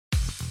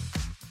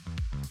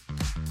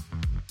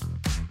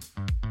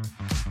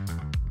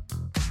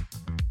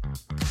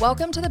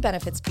Welcome to the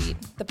Benefits Beat,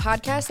 the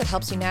podcast that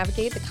helps you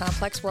navigate the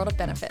complex world of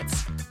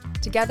benefits.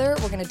 Together,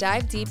 we're going to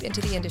dive deep into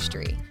the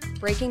industry,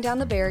 breaking down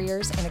the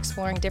barriers and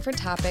exploring different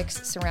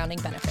topics surrounding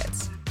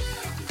benefits.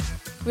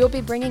 We will be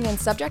bringing in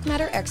subject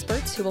matter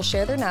experts who will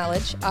share their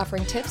knowledge,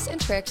 offering tips and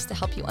tricks to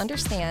help you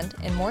understand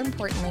and, more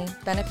importantly,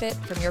 benefit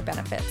from your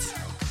benefits.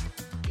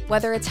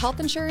 Whether it's health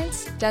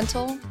insurance,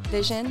 dental,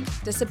 vision,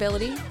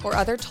 disability, or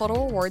other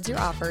total rewards you're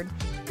offered,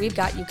 we've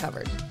got you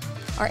covered.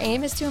 Our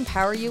aim is to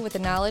empower you with the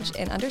knowledge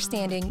and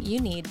understanding you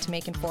need to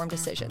make informed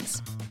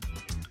decisions.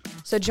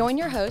 So join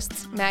your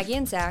hosts, Maggie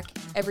and Zach,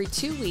 every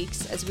 2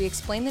 weeks as we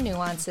explain the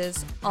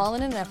nuances, all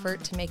in an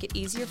effort to make it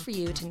easier for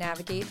you to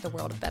navigate the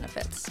world of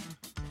benefits.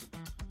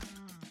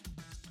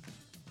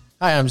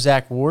 Hi, I'm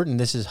Zach Ward, and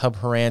this is Hub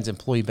Haran's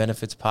Employee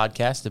Benefits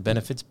Podcast, The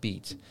Benefits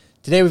Beat.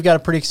 Today, we've got a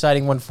pretty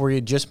exciting one for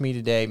you. Just me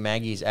today.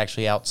 Maggie's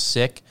actually out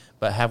sick,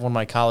 but I have one of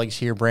my colleagues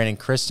here, Brandon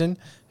Kristen,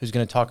 who's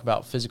going to talk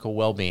about physical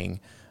well-being.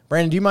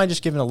 Brandon, do you mind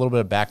just giving a little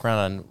bit of background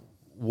on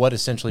what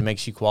essentially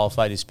makes you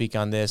qualified to speak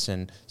on this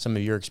and some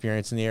of your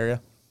experience in the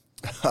area?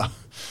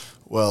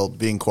 Well,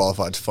 being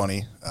qualified is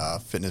funny.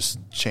 Fitness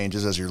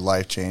changes as your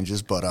life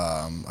changes, but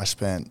I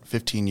spent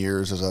 15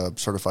 years as a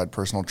certified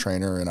personal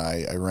trainer, and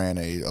I ran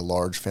a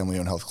large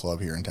family-owned health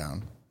club here in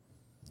town.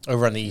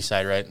 Over on the east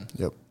side, right?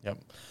 Yep.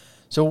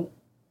 So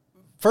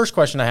first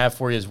question I have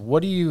for you is,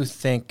 what do you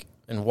think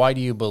and why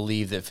do you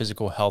believe that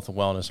physical health and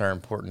wellness are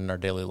important in our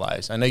daily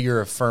lives? I know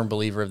you're a firm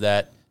believer of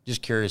that.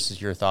 Just curious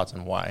as your thoughts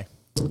on why.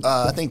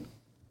 I think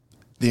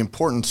the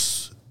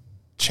importance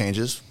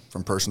changes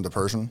from person to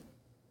person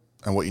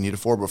and what you need it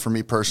for. But for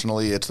me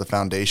personally, it's the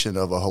foundation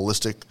of a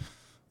holistic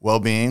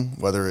well-being,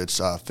 whether it's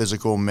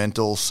physical,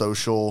 mental,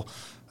 social.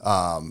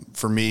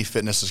 For me,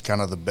 fitness is kind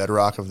of the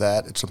bedrock of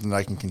that. It's something that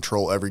I can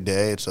control every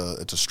day. It's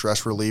a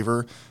stress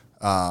reliever,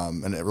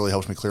 and it really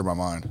helps me clear my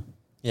mind.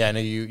 Yeah, I know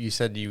you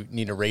said you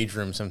need a rage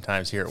room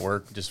sometimes here at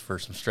work just for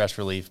some stress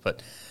relief.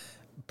 But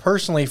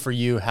personally for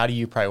you, how do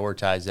you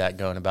prioritize that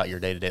going about your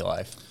day-to-day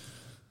life?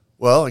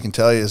 Well, I can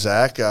tell you,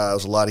 Zach, it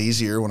was a lot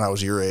easier when I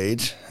was your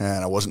age,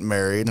 and I wasn't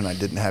married, and I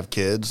didn't have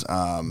kids.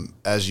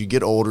 As you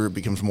get older, it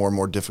becomes more and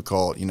more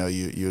difficult. You know,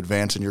 you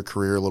advance in your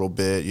career a little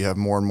bit. You have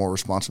more and more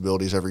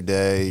responsibilities every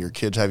day. Your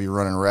kids have you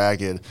running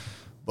ragged.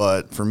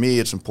 But for me,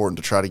 it's important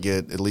to try to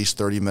get at least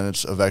 30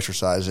 minutes of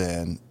exercise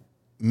in,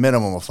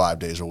 minimum of 5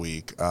 days a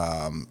week.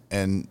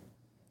 And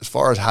as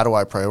far as how do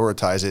I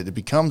prioritize it, it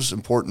becomes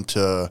important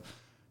to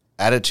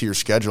add it to your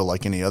schedule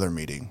like any other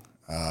meeting.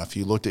 If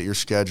you looked at your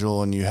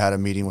schedule and you had a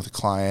meeting with a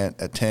client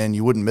at 10,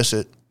 you wouldn't miss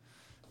it,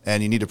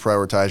 and you need to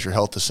prioritize your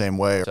health the same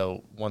way.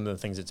 So one of the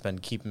things that's been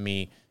keeping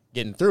me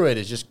getting through it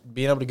is just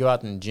being able to go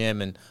out in the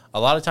gym. And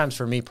a lot of times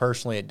for me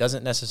personally, it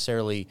doesn't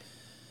necessarily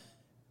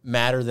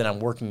matter that I'm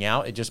working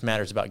out. It just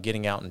matters about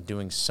getting out and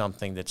doing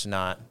something that's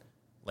not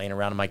laying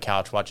around on my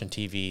couch watching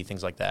TV,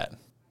 things like that.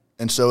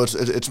 And so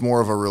it's more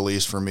of a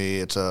release for me.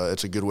 It's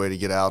a good way to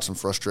get out some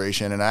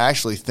frustration, and I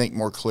actually think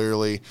more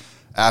clearly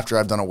after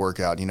I've done a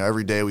workout. You know,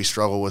 every day we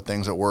struggle with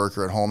things at work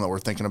or at home that we're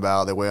thinking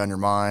about. They weigh on your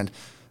mind.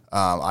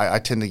 I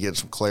tend to get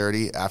some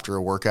clarity after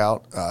a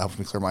workout. Helps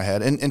me clear my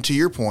head. And to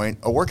your point,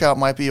 a workout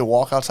might be a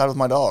walk outside with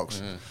my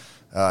dogs.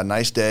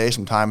 Nice day,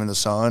 some time in the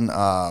sun.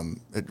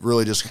 It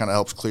really just kind of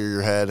helps clear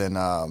your head, and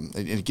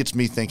it gets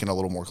me thinking a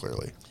little more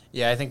clearly.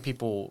 Yeah, I think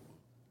people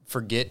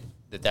forget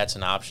that that's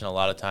an option a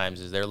lot of times.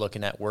 Is they're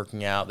looking at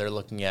working out, they're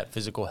looking at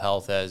physical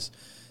health as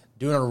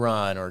doing a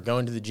run or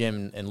going to the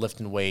gym and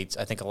lifting weights.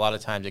 I think a lot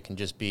of times it can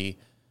just be,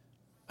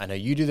 I know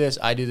you do this,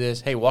 I do this.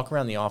 Hey, walk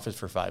around the office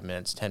for 5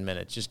 minutes, 10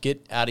 minutes. Just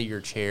get out of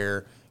your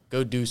chair,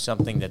 go do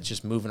something that's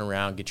just moving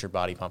around, get your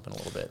body pumping a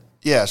little bit.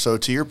 Yeah, so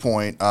to your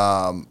point,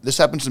 this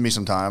happens to me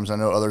sometimes. I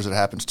know others it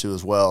happens to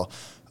as well.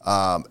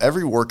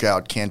 Every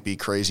workout can't be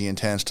crazy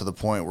intense to the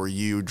point where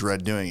you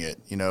dread doing it.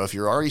 You know, if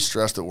you're already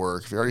stressed at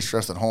work, if you're already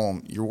stressed at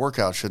home, your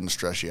workout shouldn't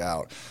stress you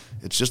out.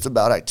 It's just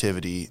about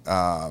activity.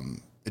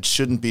 It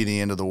shouldn't be the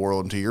end of the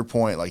world. And to your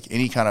point, like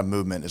any kind of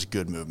movement is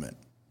good movement.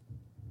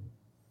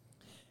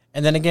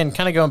 And then again,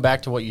 kind of going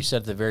back to what you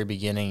said at the very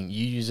beginning,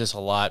 you use this a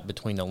lot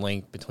between the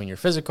link between your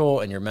physical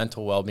and your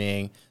mental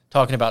well-being,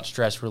 talking about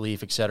stress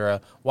relief, et cetera.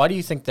 Why do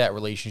you think that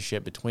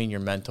relationship between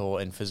your mental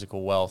and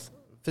physical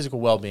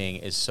well-being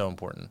is so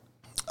important?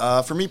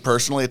 For me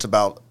personally, it's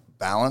about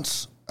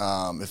balance.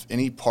 If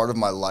any part of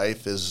my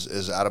life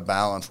is out of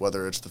balance,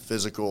 whether it's the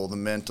physical, the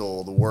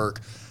mental, the work,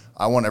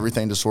 I want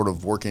everything to sort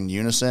of work in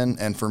unison.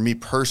 And for me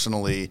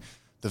personally,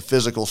 the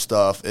physical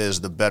stuff is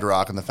the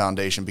bedrock and the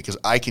foundation because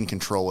I can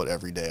control it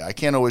every day. I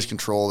can't always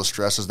control the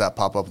stresses that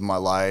pop up in my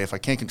life. I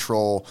can't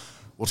control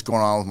what's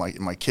going on with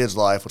my kid's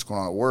life, what's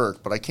going on at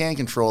work, but I can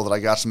control that I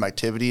got some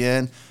activity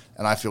in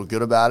and I feel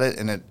good about it,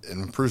 and it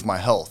improves my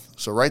health.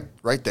 So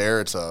right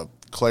there, it's a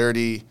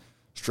clarity,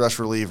 stress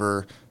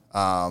reliever,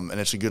 and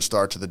it's a good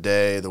start to the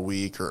day, the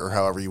week, or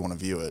however you want to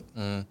view it.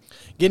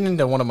 Getting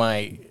into one of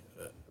my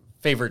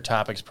favorite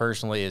topics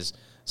personally is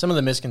some of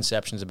the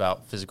misconceptions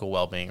about physical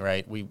well-being,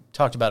 right? We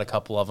talked about a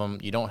couple of them.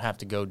 You don't have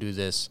to go do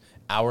this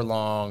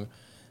hour-long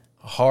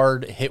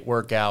hard hit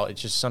workout.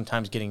 It's just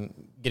sometimes getting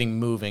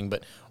moving.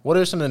 But what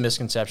are some of the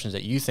misconceptions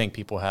that you think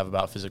people have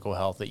about physical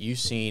health that you've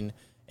seen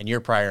in your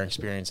prior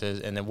experiences?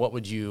 And then how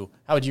would you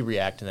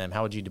react to them?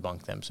 How would you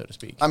debunk them, so to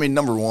speak? I mean,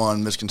 number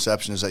one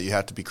misconception is that you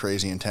have to be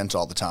crazy intense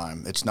all the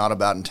time. It's not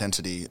about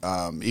intensity.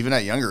 Even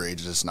at younger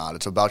ages, it's not.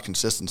 It's about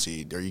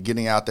consistency. Are you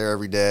getting out there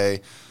every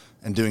day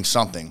and doing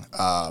something?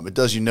 It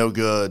does you no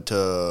good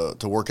to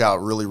work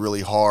out really,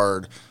 really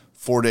hard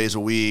 4 days a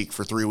week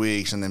for 3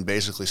 weeks and then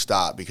basically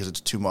stop because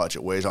it's too much.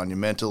 It weighs on you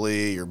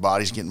mentally. Your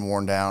body's getting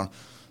worn down.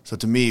 So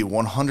to me,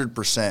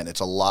 100%, it's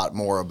a lot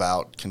more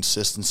about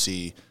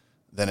consistency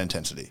than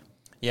intensity.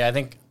 Yeah, I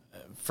think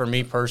for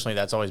me personally,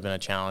 that's always been a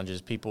challenge is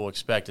people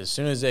expect as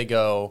soon as they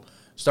go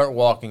start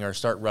walking or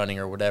start running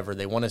or whatever,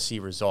 they want to see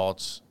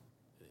results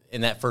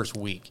in that first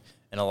week.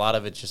 And a lot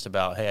of it's just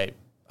about, hey,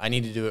 I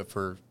need to do it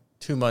for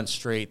 2 months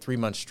straight, 3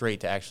 months straight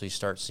to actually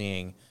start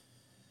seeing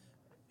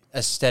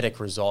aesthetic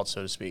results,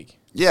 so to speak.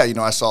 Yeah,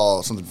 I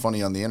saw something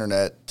funny on the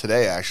internet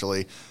today,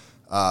 actually.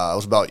 It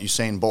was about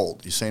Usain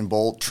Bolt. Usain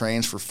Bolt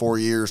trains for 4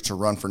 years to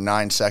run for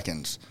 9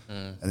 seconds.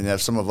 And then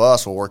some of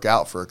us will work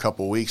out for a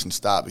couple of weeks and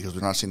stop because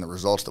we're not seeing the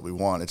results that we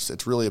want.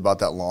 It's really about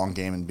that long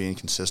game and being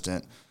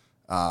consistent.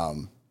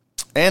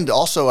 And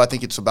also, I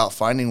think it's about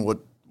finding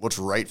what's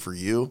right for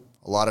you.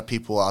 A lot of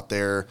people out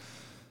there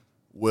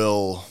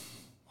will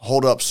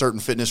hold up certain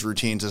fitness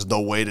routines as the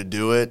way to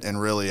do it,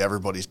 and really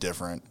everybody's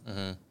different.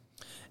 Mm-hmm.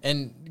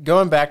 And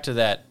going back to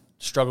that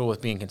struggle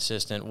with being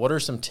consistent, what are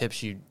some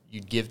tips you'd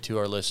give to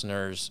our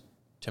listeners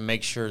to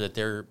make sure that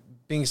they're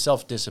being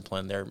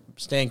self-disciplined, they're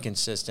staying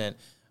consistent?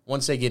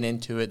 Once they get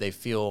into it, they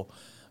feel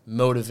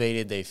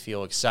motivated, they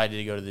feel excited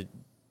to go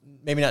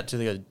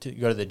to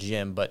go to the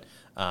gym, but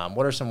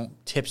what are some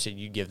tips that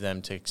you give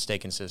them to stay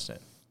consistent?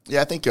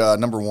 Yeah, I think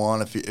number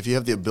one, if you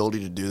have the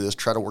ability to do this,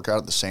 try to work out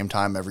at the same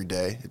time every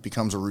day. It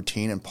becomes a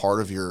routine and part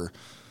of your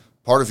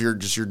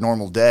just your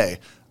normal day.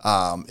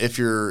 If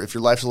your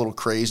life's a little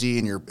crazy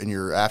and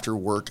your after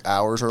work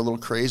hours are a little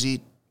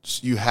crazy,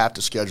 you have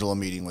to schedule a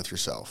meeting with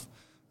yourself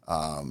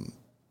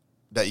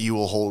that you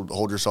will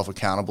hold yourself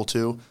accountable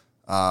to.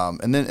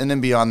 And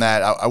then beyond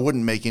that, I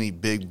wouldn't make any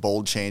big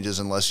bold changes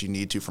unless you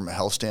need to from a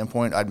health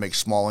standpoint. I'd make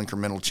small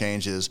incremental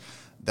changes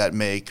that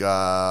make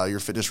your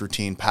fitness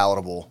routine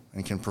palatable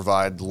and can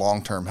provide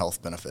long-term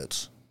health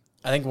benefits.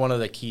 I think one of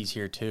the keys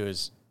here too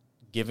is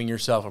giving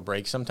yourself a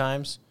break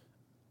sometimes.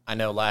 I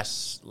know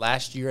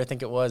last year, I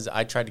think it was,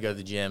 I tried to go to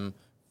the gym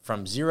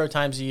from 0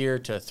 times a year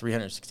to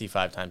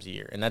 365 times a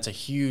year. And that's a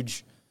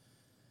huge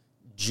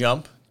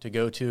jump to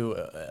go to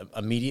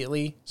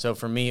immediately. So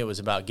for me, it was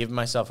about giving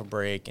myself a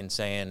break and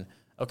saying,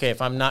 okay,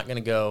 if I'm not going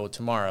to go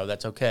tomorrow,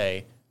 that's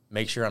okay.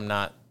 Make sure I'm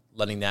not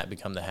letting that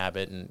become the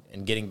habit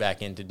and getting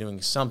back into doing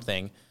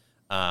something.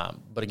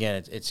 But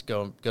again, it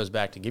goes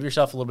back to give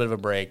yourself a little bit of a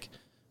break,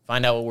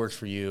 find out what works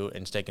for you,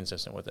 and stay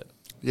consistent with it.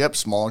 Yep,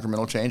 small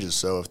incremental changes.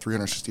 So if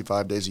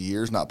 365 days a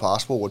year is not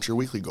possible, what's your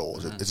weekly goal?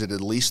 Is it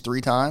at least 3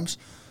 times?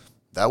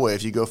 That way,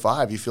 if you go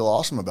 5, you feel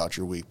awesome about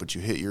your week, but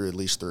you hit your at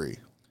least 3.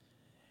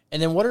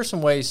 And then what are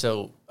some ways,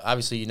 so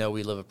obviously,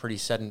 we live a pretty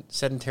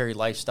sedentary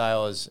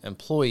lifestyle as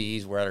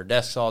employees. We're at our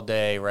desks all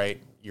day,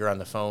 right? You're on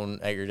the phone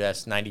at your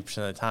desk 90%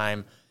 of the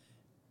time.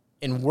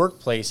 In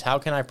workplace, how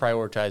can I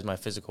prioritize my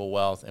physical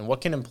wealth? And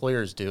what can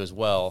employers do as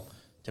well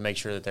to make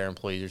sure that their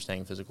employees are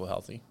staying physically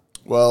healthy?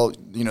 Well,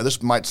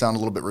 this might sound a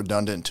little bit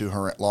redundant to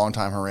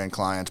longtime Haran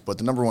clients, but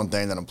the number one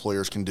thing that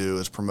employers can do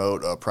is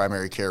promote a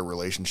primary care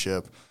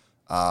relationship.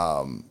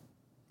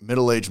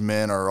 Middle-aged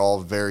men are all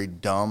very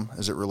dumb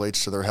as it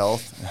relates to their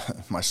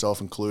health,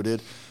 myself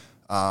included.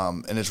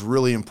 And it's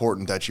really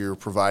important that you're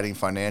providing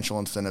financial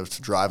incentives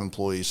to drive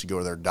employees to go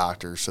to their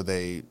doctors so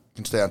they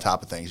can stay on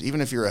top of things.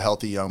 Even if you're a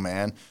healthy young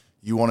man,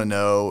 you want to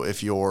know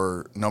if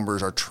your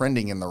numbers are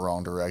trending in the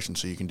wrong direction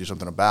so you can do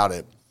something about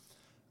it.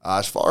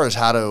 As far as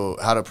how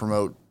to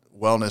promote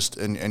wellness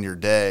in your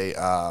day,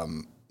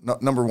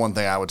 number one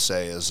thing I would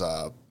say is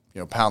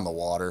pound the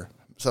water.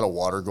 Set a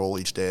water goal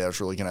each day. That's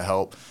really going to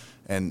help.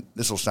 And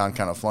this will sound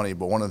kind of funny,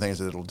 but one of the things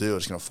that it'll do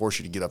is going to force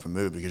you to get up and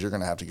move because you're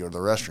going to have to go to the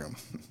restroom.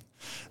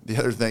 The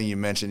other thing you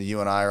mentioned, you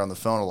and I are on the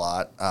phone a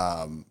lot.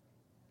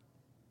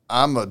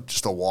 I'm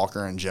just a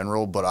walker in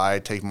general, but I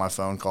take my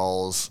phone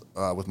calls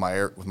with my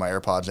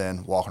AirPods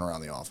in, walking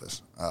around the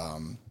office.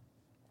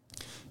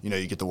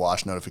 You get the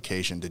watch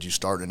notification. Did you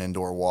start an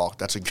indoor walk?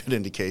 That's a good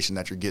indication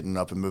that you're getting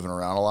up and moving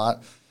around a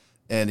lot.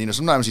 And,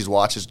 sometimes these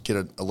watches get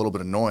a little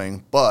bit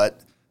annoying, but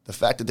the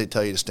fact that they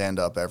tell you to stand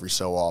up every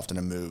so often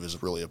and move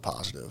is really a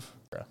positive.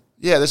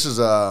 Yeah, this is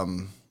a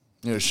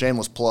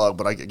shameless plug,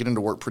 but I get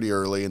into work pretty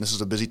early, and this is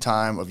a busy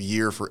time of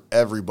year for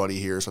everybody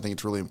here, so I think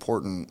it's really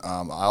important.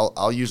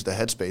 I'll use the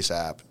Headspace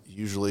app,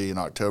 usually in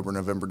October,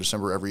 November,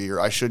 December every year.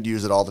 I should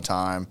use it all the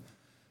time.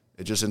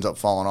 It just ends up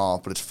falling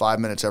off, but it's 5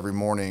 minutes every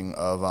morning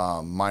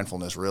of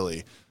mindfulness,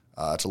 really.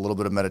 It's a little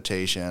bit of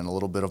meditation, a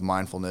little bit of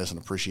mindfulness and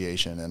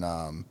appreciation,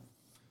 and,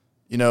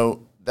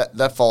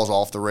 that falls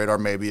off the radar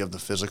maybe of the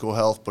physical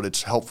health, but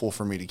it's helpful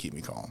for me to keep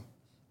me calm.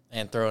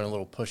 And throw in a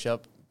little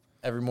push-up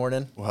every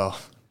morning? Well,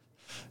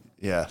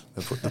 Yeah,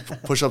 the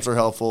push-ups are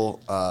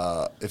helpful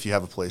if you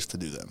have a place to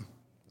do them.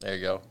 There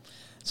you go.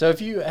 So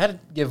if you had to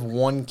give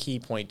one key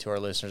point to our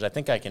listeners, I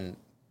think I can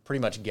pretty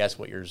much guess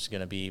what yours is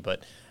going to be.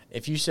 But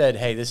if you said,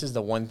 hey, this is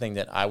the one thing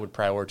that I would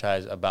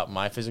prioritize about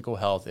my physical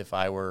health if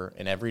I were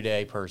an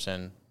everyday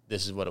person,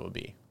 this is what it would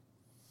be.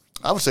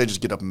 I would say just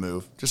get up and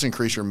move. Just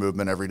increase your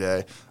movement every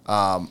day.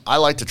 I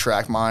like to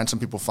track mine. Some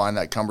people find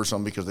that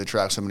cumbersome because they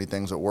track so many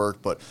things at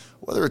work. But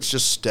whether it's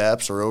just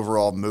steps or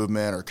overall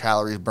movement or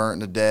calories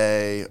burnt in a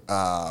day,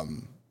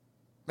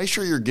 make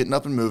sure you're getting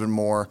up and moving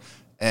more,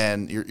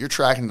 and you're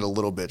tracking it a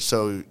little bit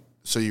so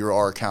you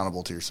are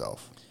accountable to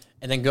yourself.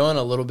 And then going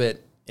a little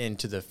bit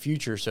into the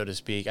future, so to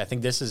speak, I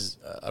think this is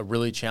a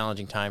really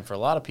challenging time for a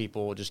lot of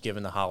people, just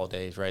given the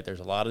holidays, right? There's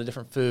a lot of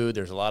different food.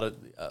 There's a lot of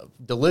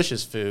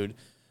delicious food.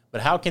 But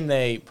how can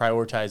they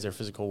prioritize their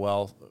physical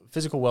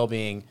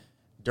well-being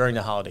during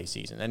the holiday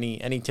season?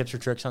 Any tips or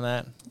tricks on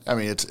that? I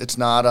mean, it's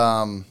not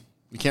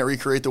you can't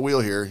recreate the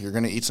wheel here. You're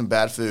going to eat some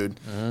bad food,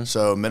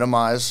 so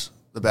minimize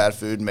the bad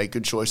food, make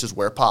good choices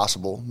where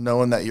possible,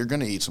 knowing that you're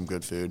going to eat some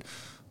good food.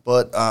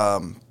 But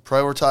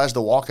prioritize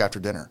the walk after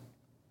dinner.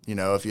 You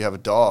know, if you have a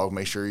dog,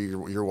 make sure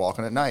you're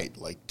walking at night.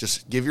 Like,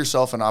 just give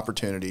yourself an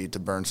opportunity to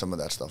burn some of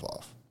that stuff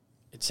off.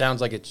 It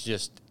sounds like it's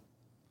just,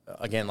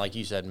 again, like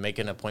you said, make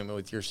an appointment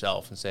with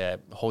yourself and say,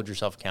 hold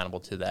yourself accountable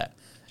to that.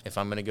 If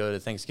I'm going to go to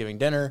Thanksgiving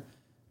dinner,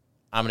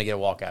 I'm going to get a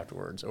walk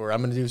afterwards, or I'm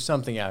going to do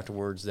something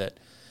afterwards that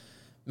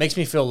makes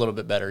me feel a little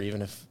bit better,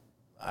 even if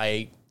I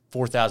ate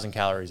 4,000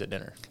 calories at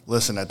dinner.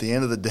 Listen, at the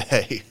end of the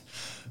day,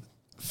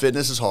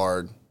 fitness is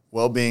hard,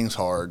 well-being's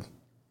hard,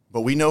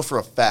 but we know for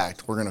a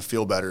fact we're going to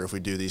feel better if we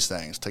do these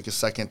things. Take a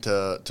second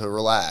to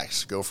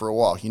relax, go for a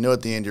walk. You know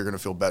at the end you're going to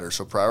feel better,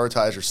 so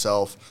prioritize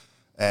yourself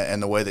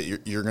and the way that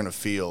you're going to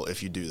feel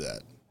if you do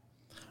that.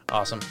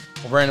 Awesome.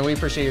 Well, Brandon, we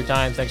appreciate your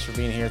time. Thanks for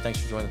being here. Thanks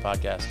for joining the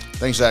podcast.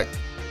 Thanks, Zach.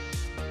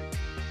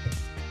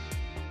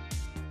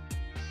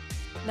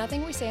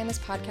 Nothing we say in this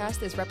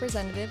podcast is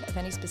representative of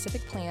any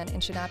specific plan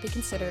and should not be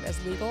considered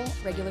as legal,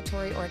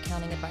 regulatory, or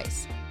accounting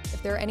advice.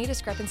 If there are any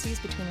discrepancies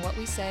between what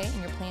we say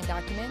and your plan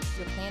document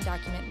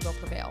will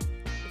prevail.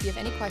 If you have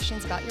any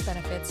questions about your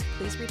benefits,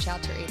 please reach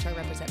out to your HR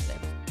representative.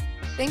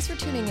 Thanks for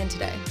tuning in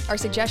today. Our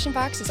suggestion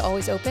box is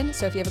always open,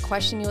 so if you have a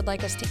question you would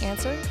like us to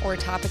answer or a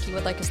topic you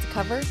would like us to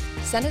cover,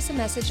 send us a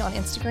message on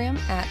Instagram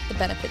at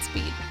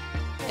 @TheBenefitsBeat.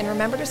 And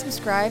remember to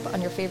subscribe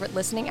on your favorite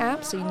listening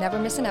app so you never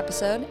miss an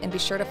episode, and be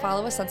sure to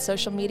follow us on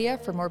social media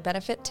for more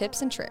benefit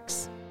tips and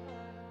tricks.